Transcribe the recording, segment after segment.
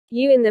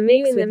You in the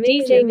mix with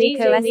DJ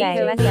Miko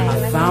SA.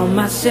 I found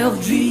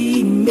myself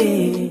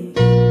dreaming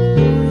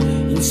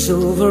in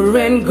silver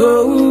and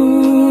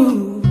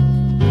gold,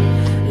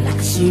 like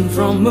a scene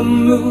from a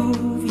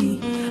movie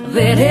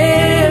that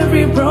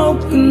every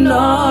broken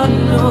heart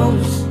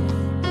knows.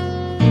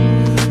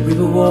 We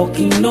were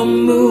walking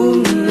on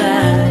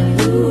moonlight,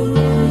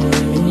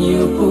 and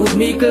you pulled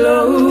me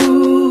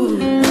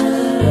close.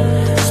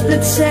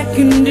 Split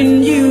second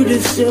and you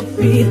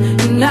disappeared,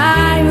 and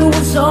I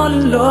was all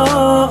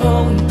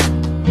alone.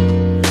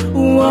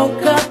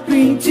 Woke up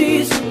in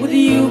tears with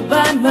you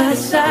by my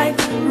side,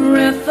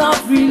 breath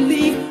of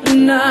relief,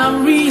 and I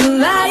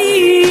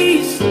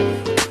realized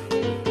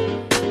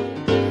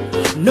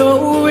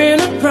no one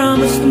I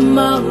promise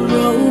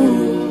tomorrow.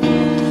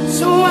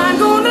 So I'm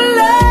gonna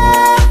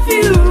love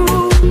you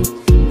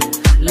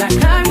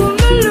like I'm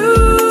gonna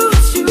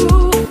lose you.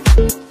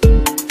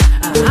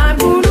 I'm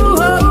gonna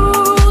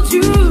hold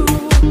you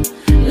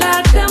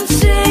like I'm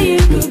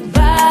saying goodbye.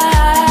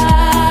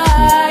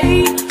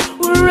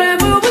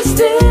 Wherever we're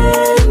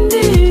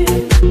standing,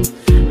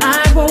 I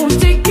won't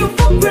take you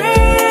for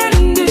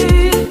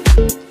granted,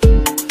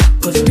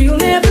 'cause we'll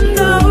never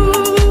know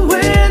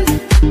when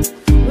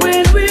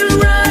we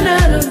run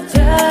out of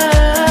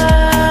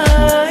time.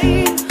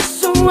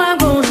 So I'm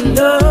gonna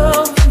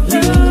love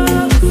you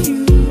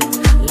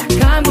like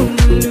I'm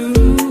gonna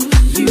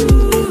lose you.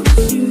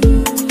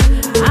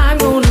 I'm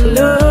gonna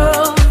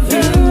love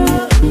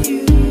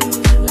you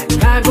like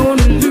I'm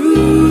gonna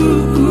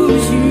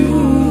lose you.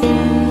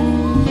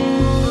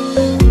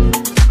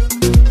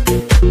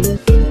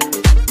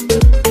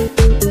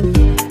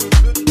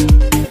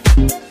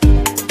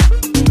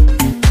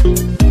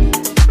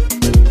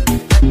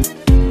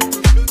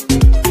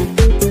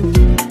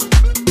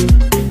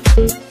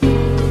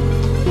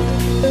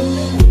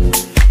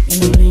 In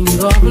the blink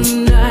of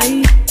an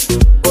eye,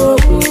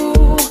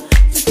 oh,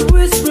 just a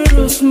whisper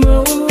of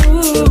smoke.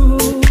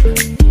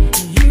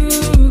 You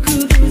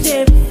could lose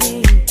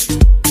everything.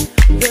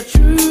 The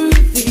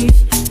truth is,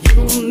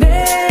 you'll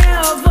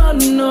never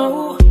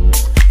know.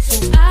 So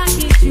I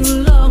kiss you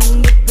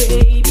longer,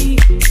 baby.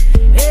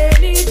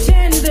 Any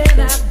chance that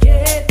I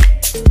get,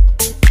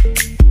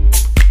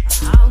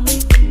 I'll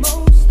make the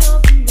most of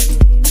the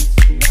minutes.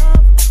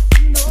 Love,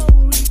 no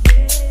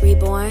regret.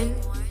 Reborn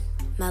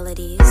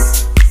Melodies.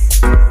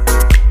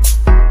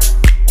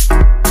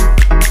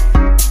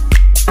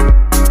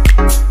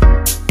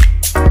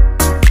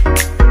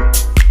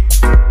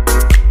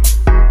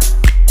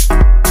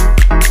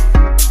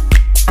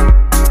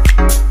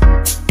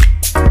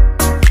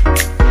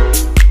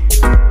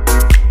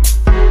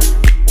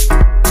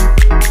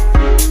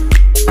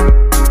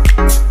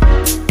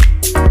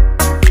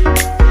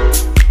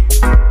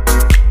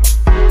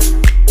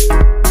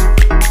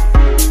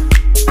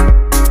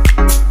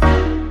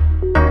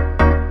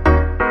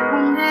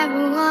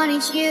 Never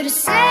wanted you to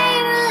say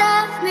you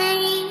love me.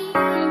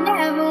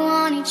 Never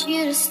wanted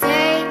you to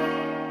stay.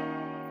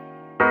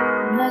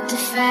 But the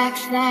fact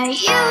that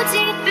you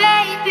did,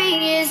 baby,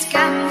 has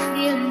got me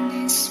feeling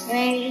this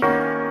way.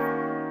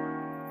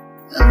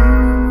 Ooh,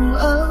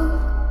 oh,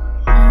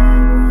 ooh,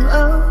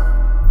 oh,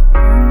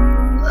 ooh,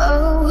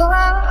 oh,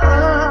 oh,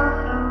 oh,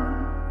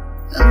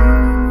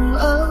 ooh,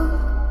 oh,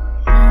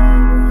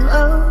 ooh,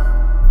 oh,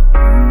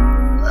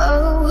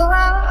 ooh,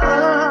 oh,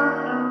 oh.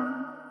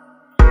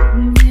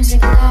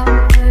 Music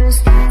lovers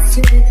dance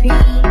to the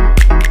beat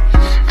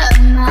of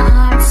my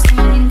heart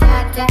singing da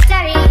da da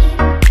dee.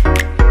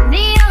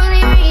 The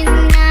only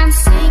reason I'm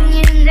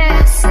singing da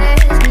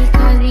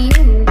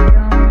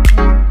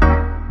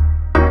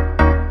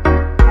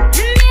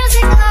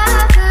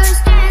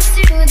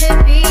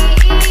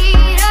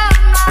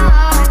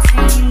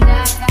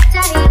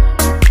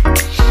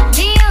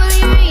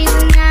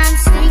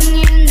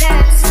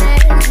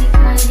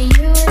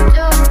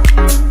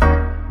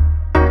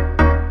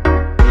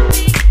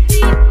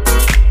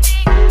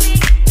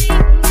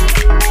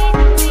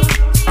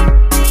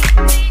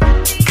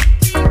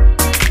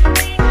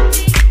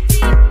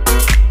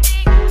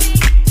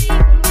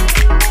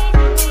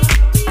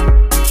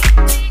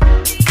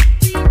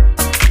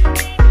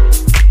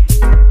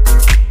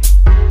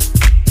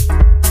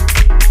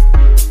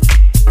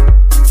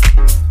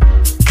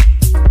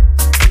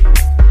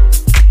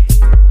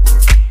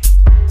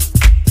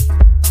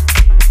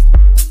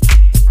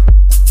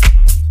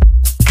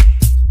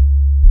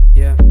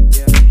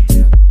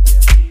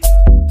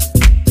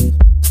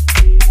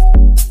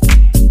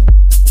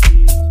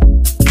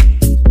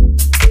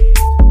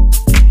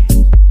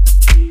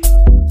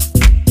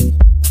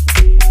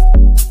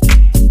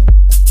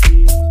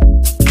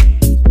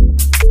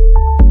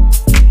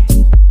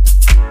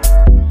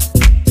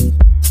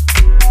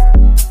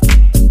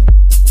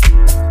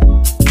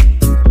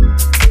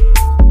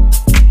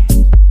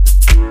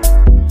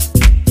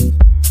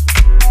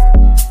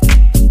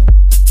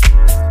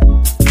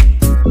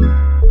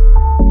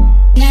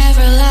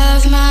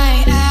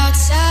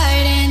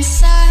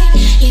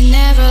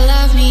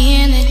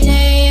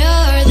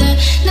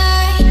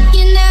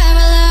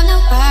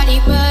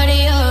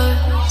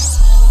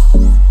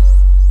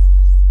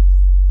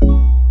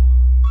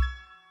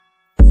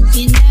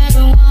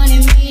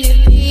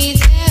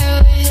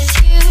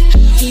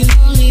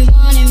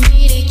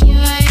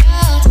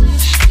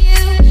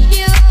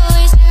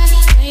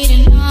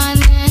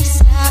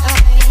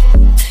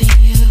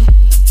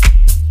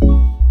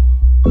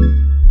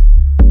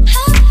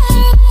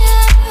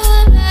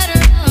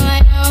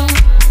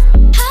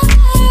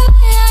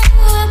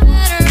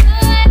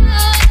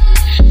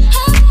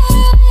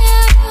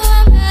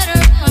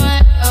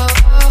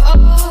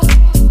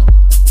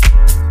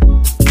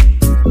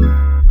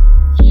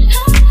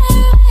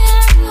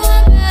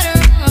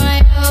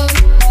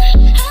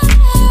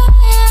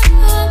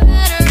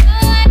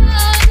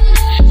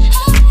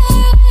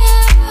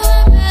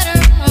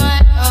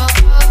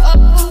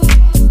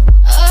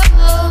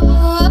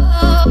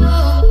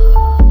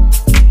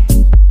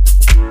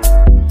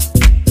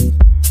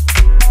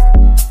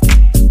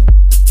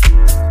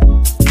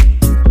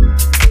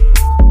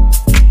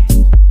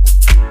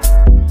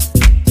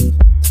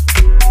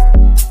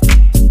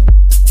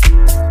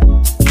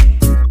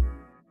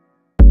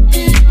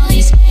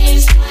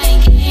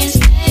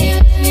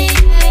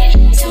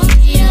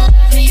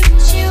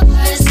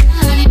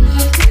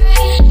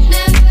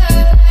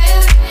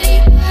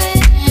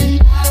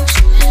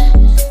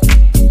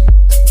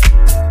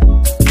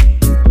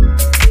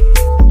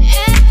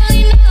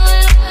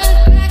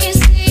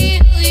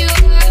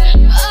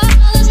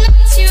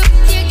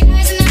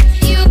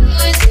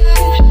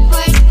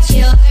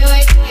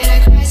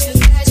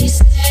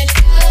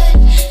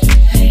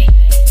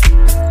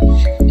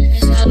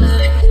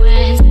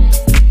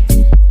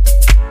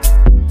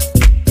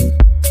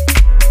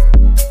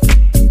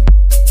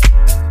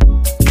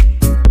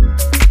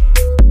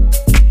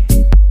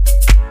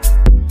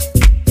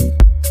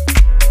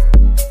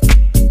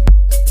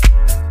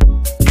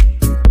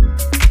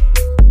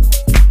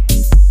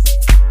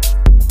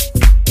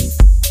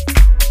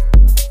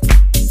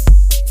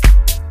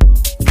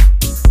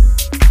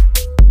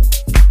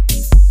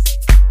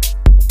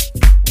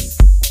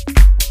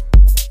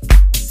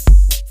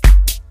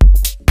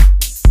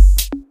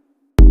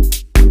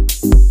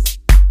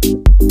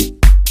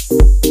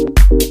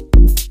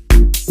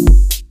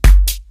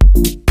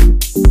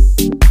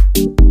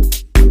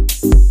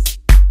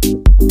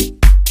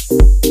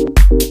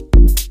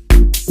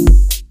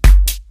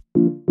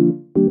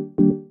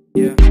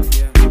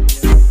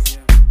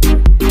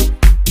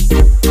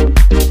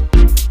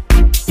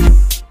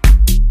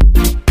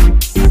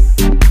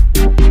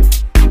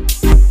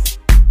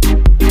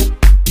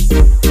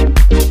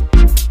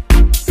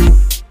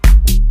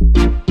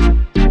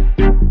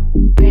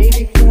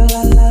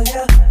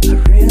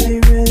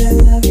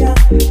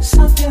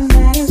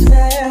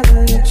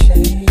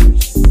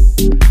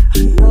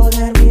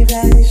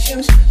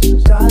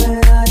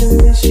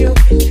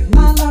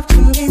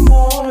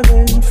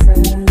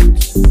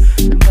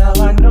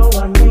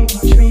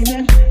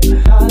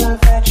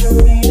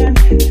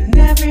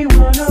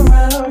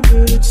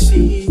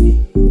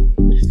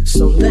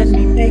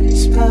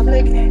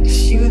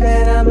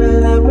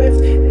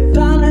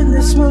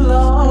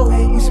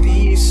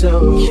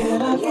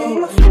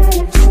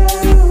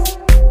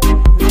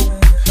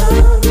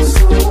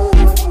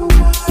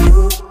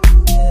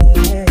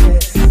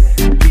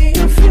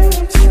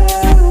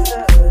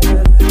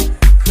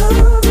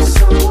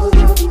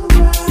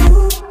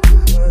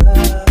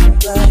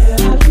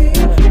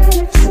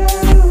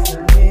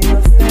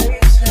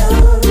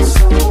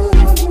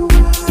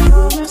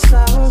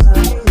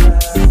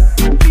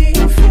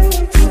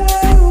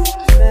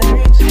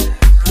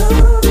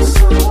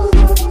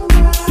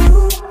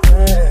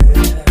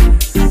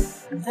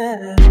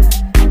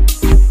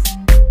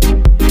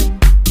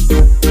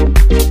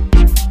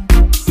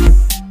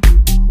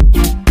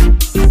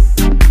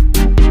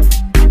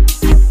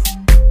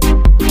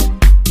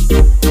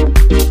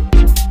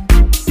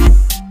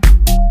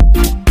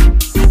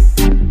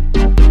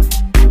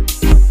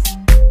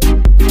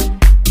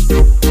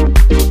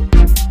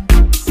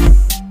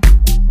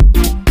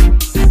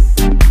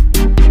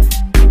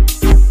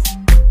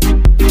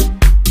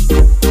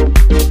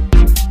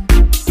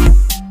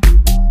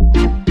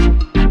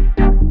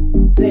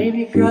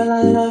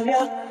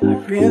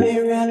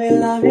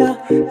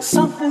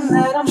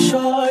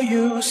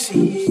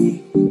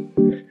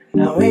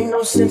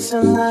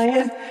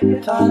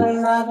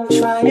Darling, I've been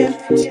trying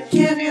to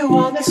give you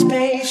all the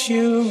space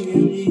you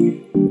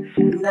need.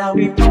 Now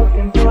we both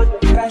endure the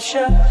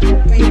pressure,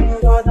 we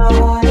endure the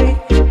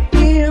heartache,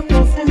 we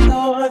both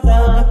endure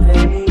the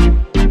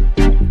pain.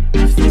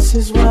 If this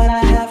is what I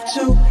have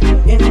to,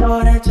 in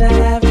order to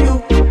have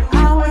you,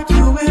 I would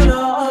do it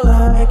all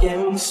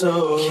again.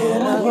 So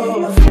can I be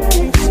your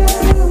fairy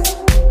tale?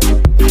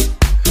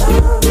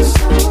 Love is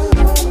so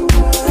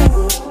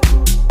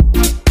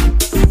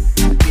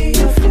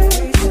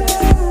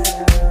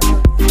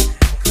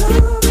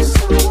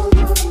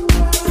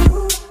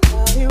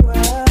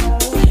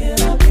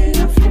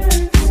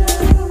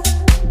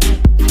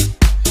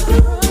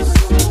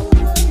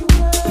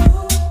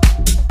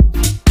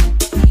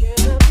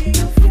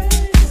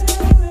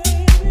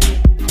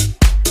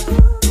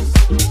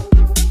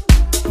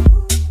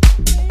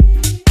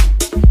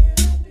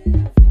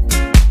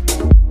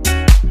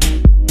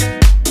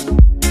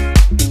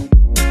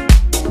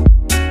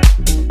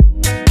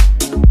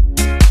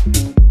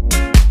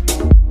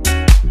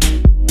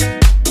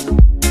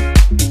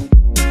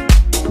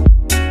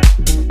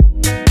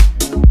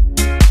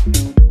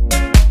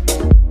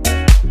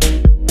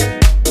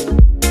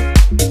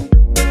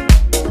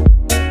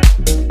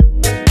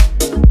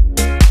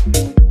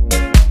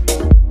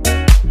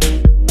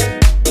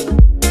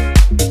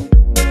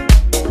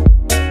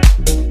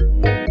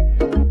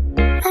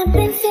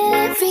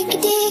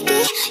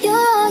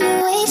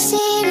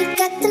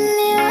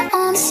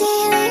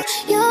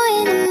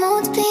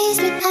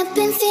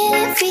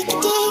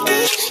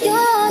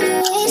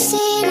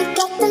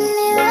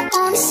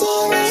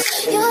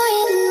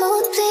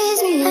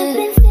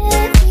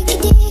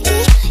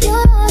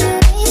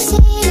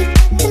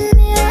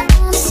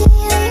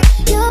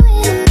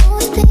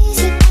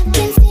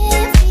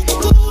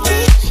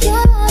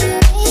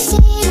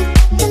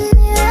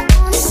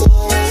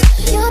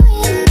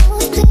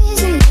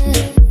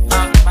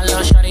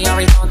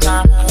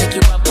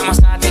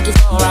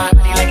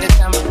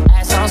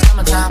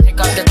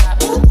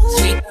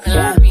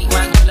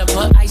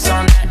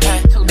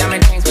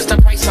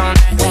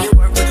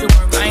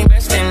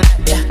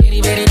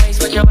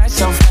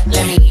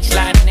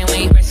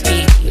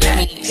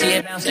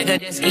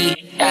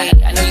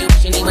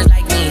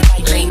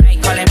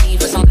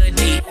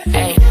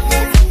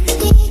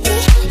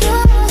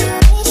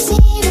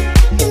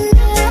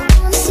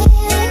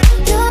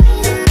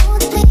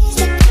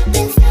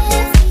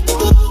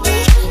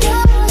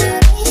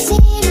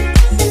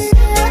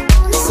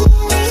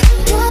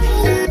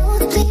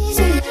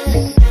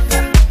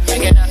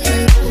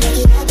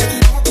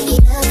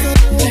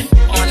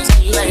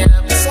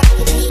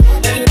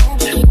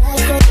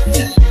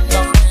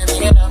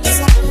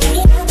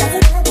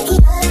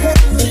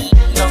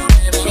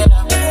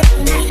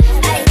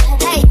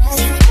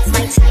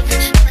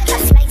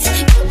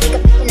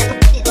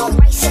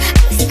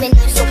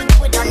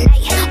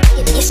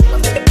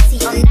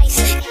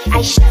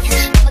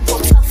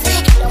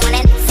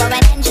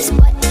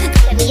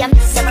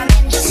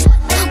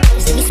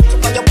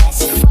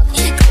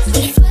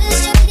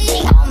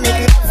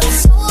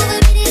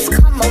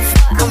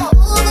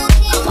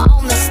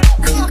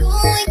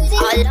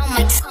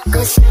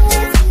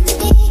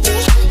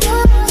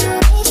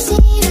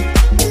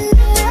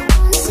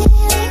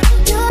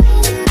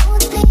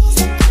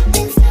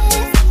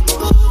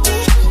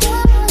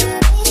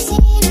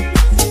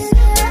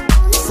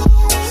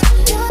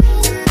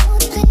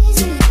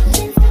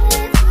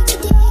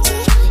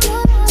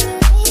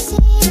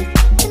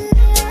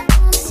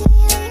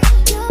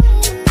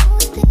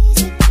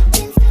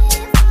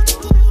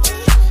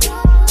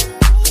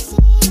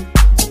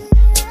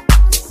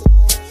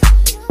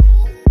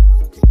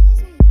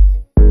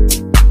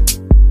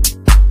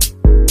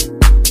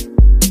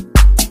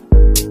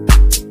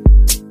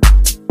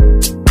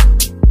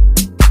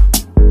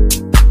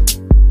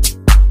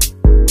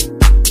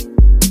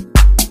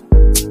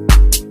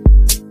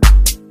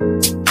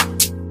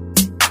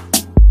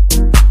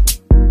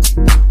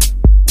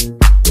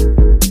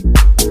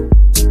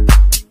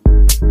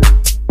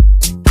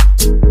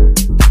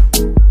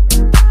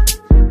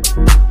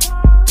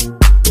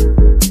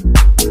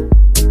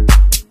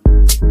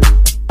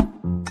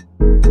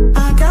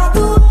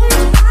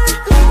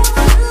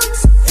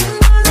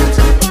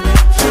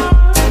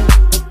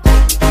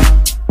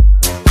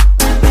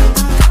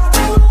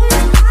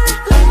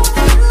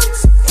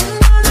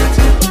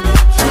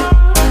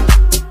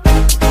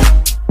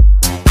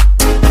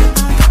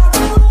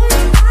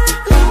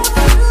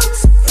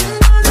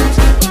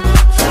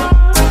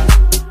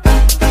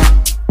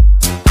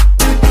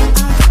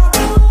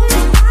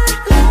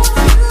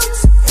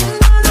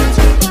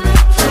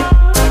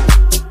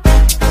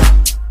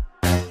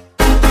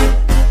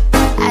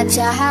at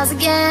your house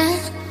again.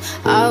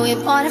 Are we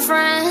more than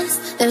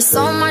friends? There's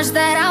so much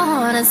that I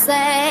wanna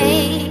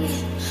say,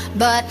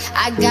 but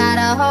I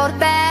gotta hold it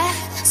back.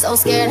 So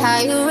scared how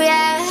you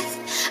react,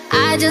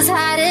 I just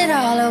hide it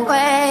all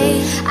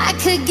away. I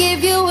could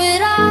give you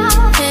it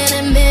all,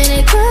 any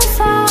minute could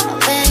fall,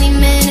 any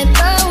minute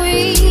that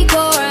we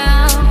go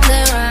round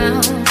and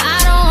round. I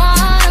don't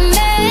wanna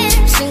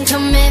mention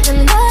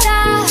commitment, but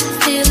I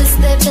feel it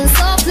slipping,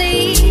 so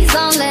please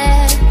don't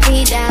let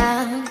me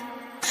down.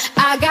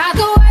 I got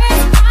the words,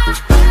 I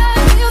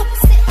love you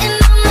sitting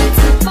on the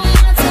tip of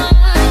my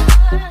tongue.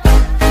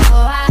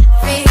 Oh, I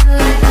feel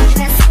like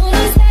as soon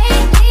as they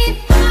leave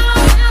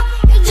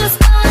out, you're just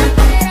gonna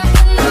get up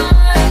and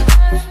run.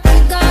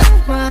 You're gonna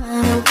run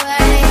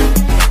away.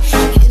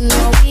 You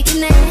know we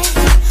connect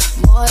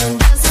more than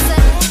just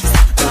sex,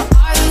 but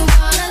are you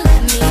gonna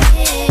let me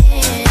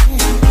in?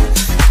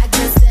 I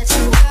just set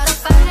you out a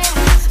fire,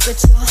 but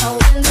you're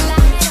holding the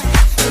light.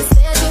 You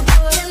said you're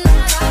putting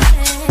that on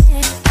me.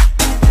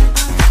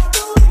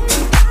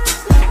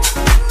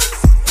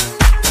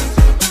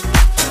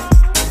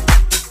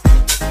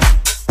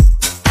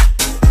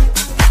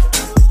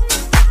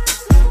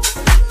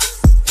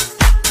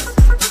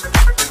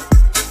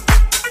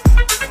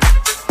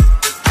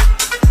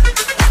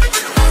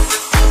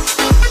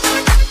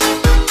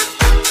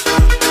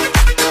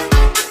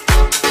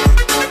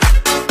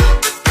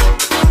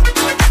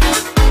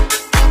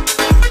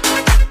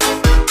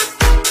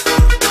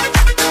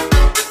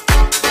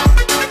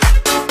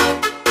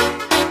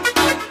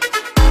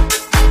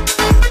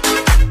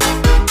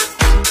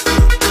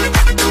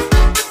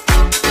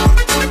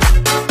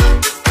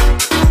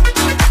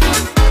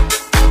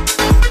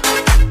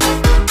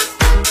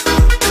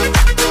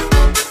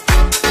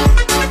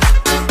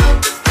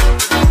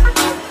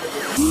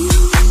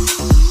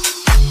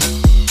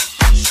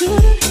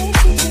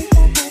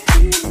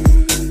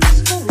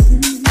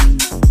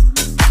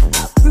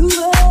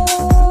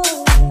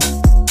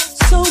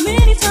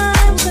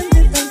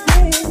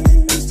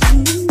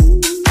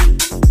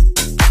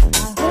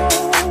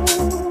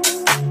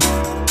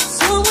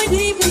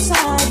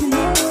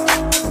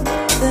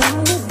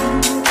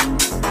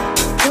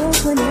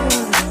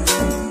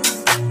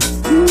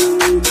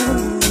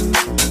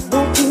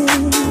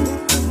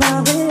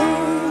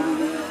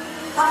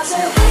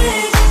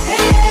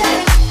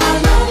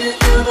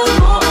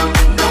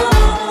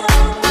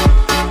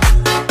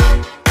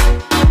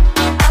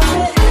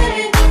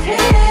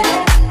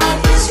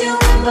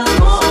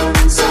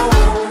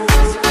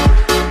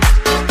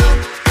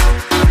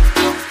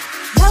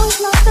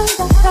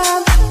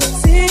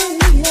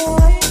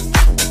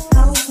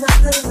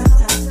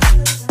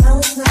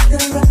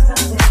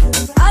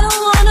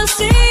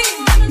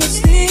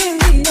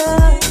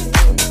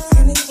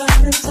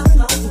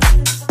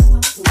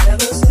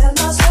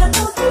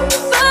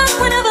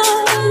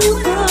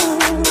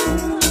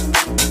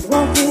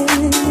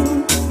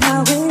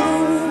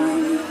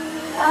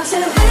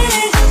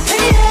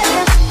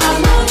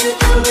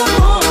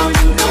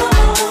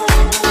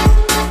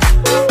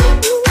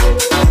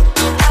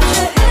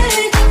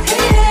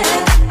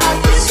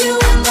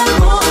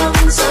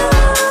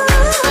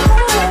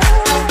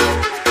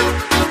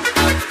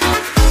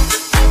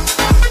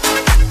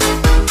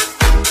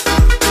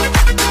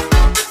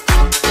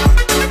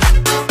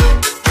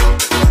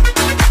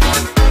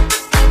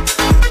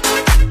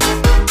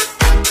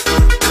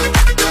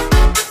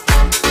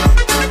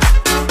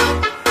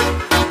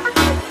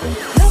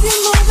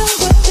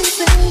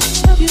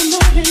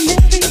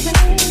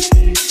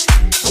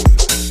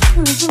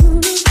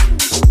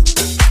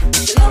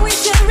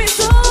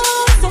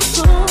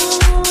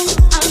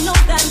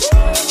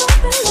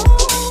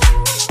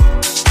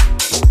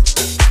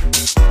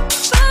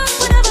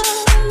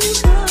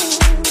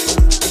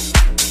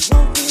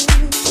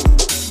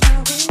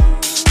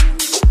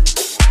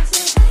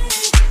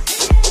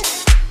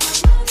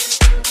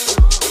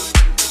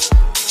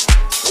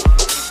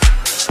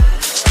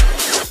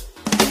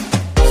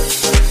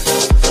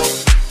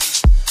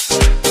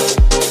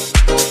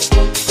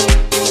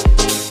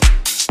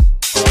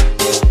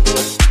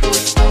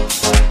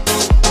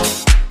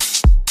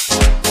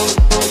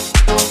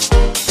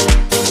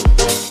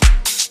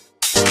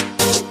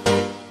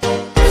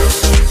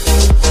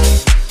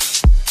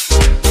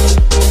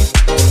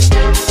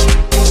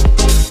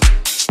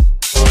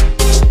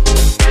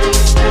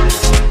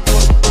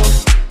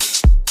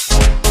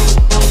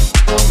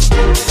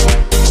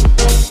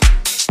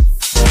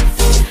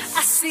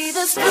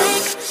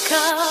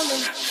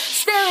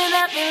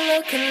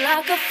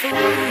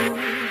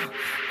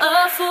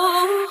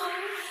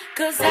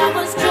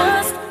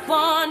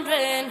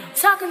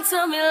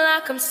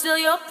 I'm still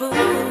your boo.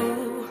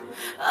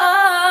 Oh,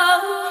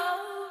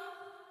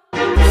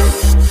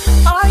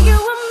 are you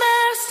a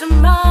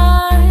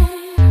mastermind?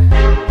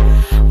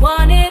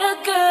 Wanted a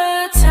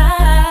good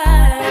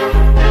time.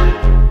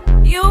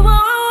 You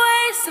were a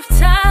waste of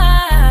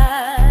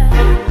time.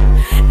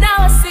 Now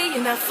I see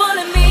you're not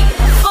fooling me,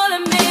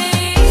 fooling me.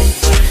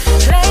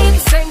 Played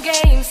the same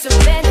game so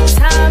many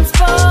times,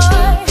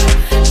 boy,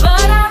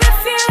 but I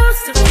refuse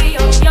to be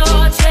on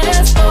your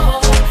chess board.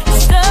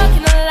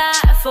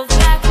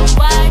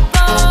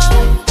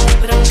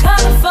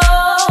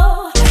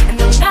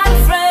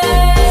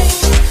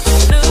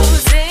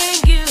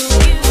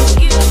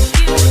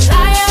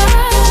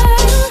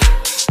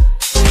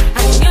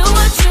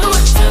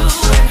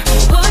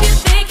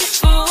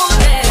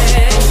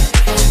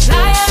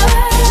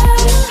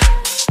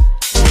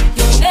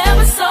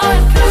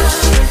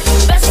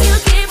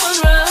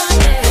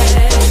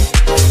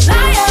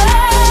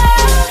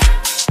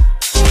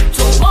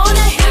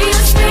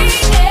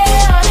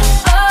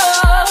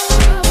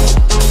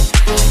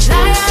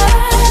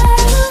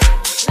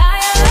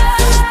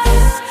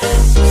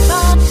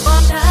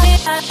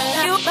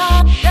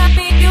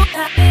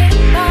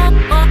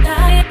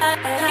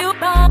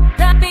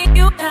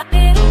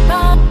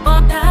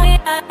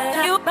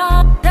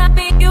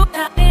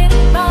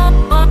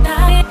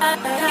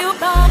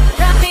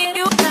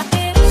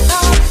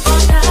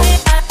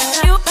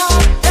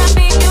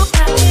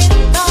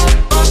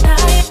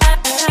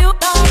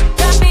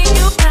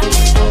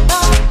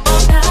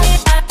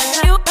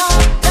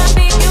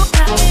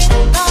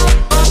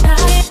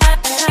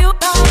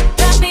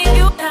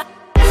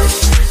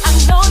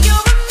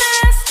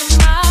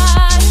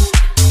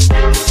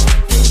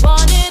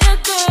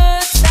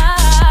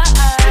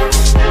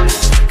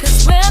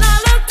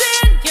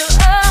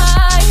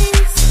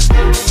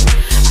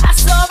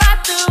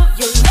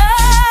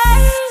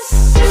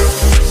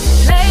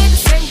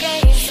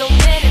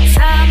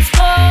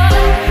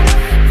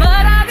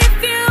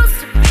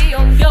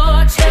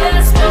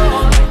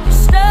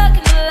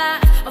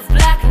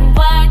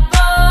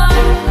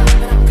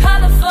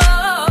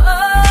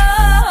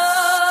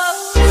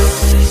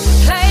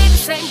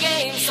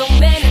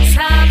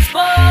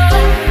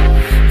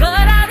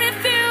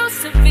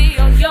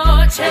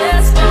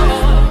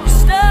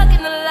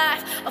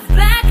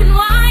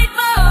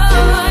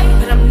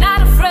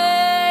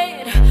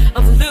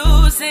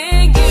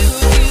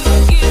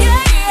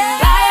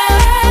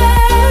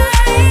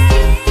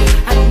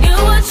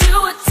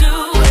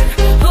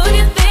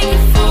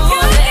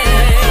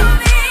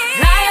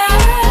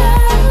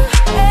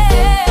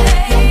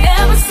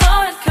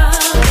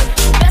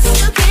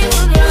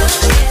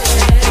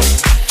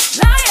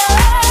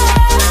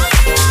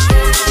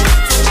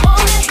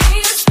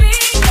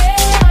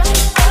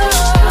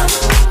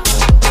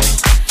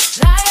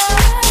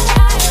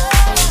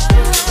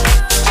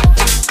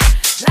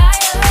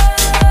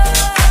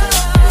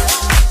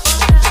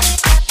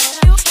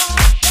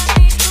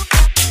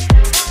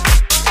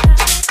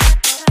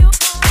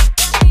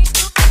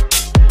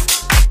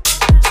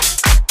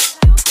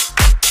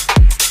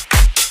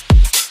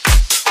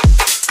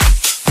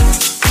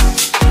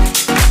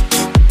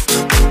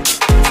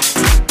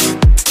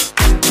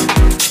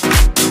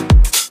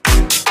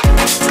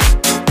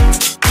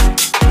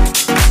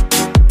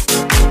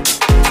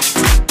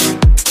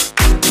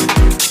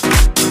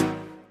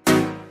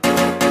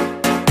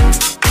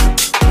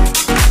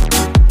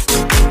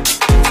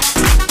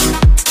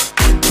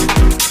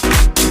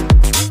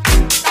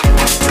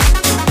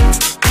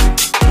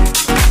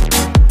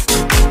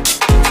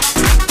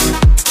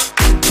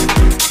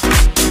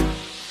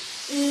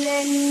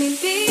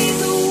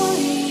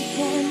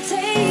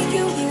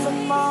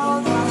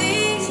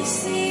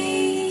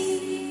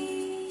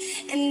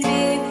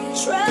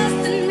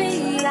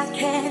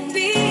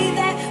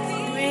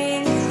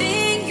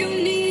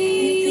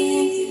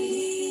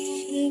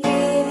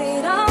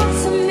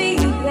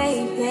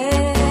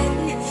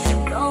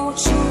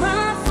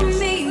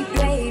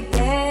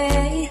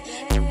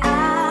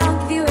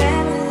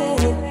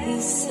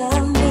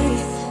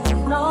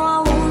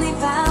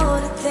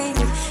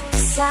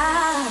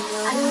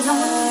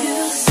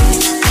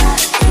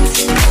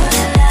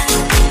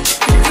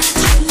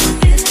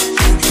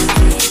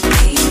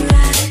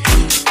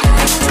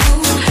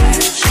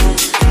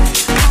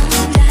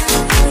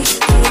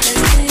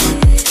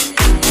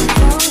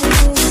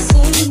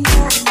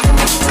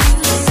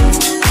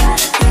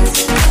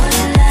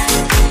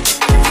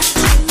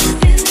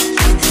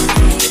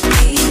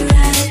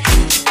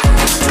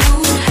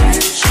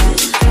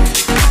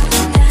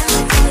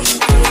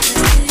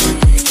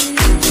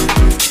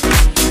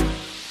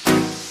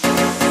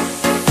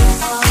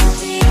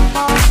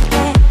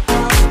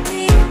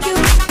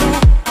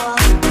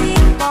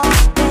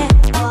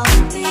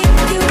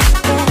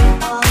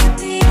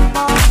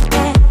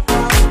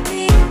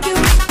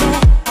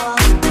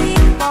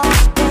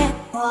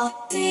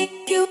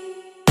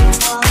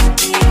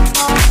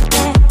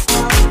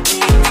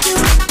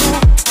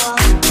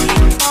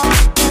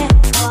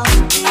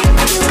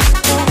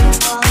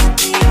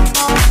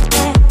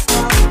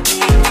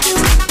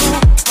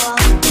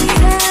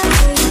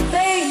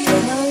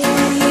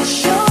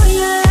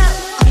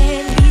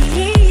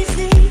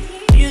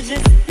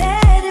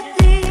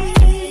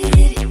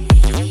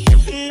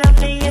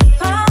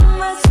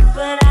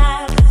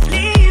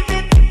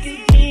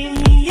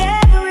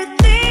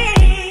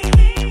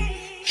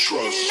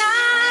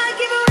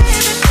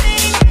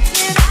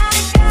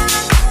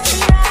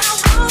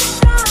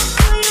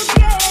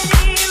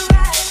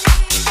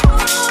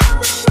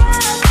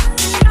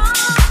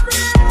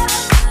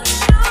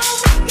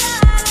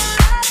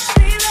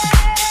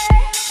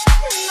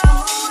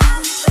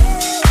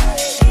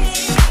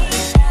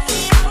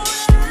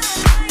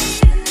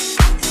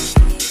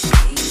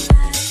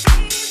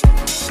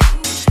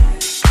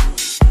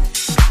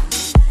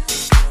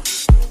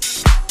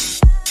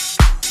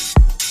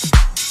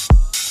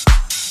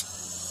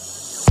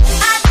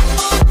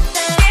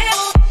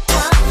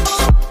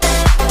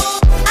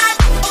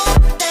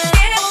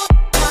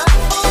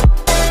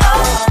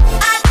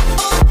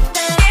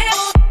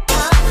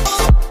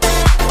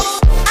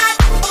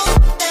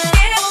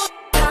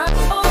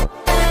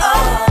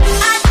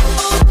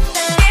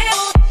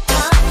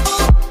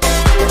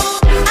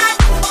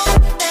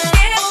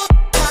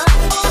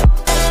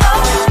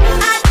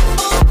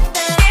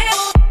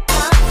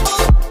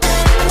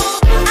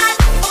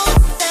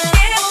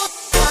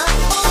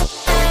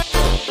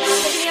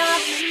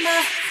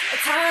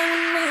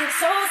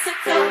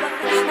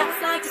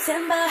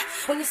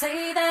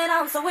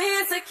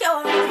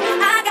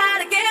 I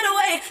gotta get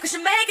away, cause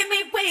you're making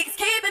me weak, it's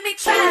keeping me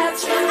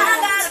trapped. I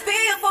gotta be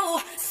a fool,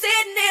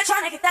 sitting there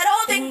trying to get that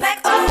old thing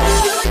back. Oh,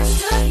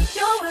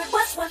 you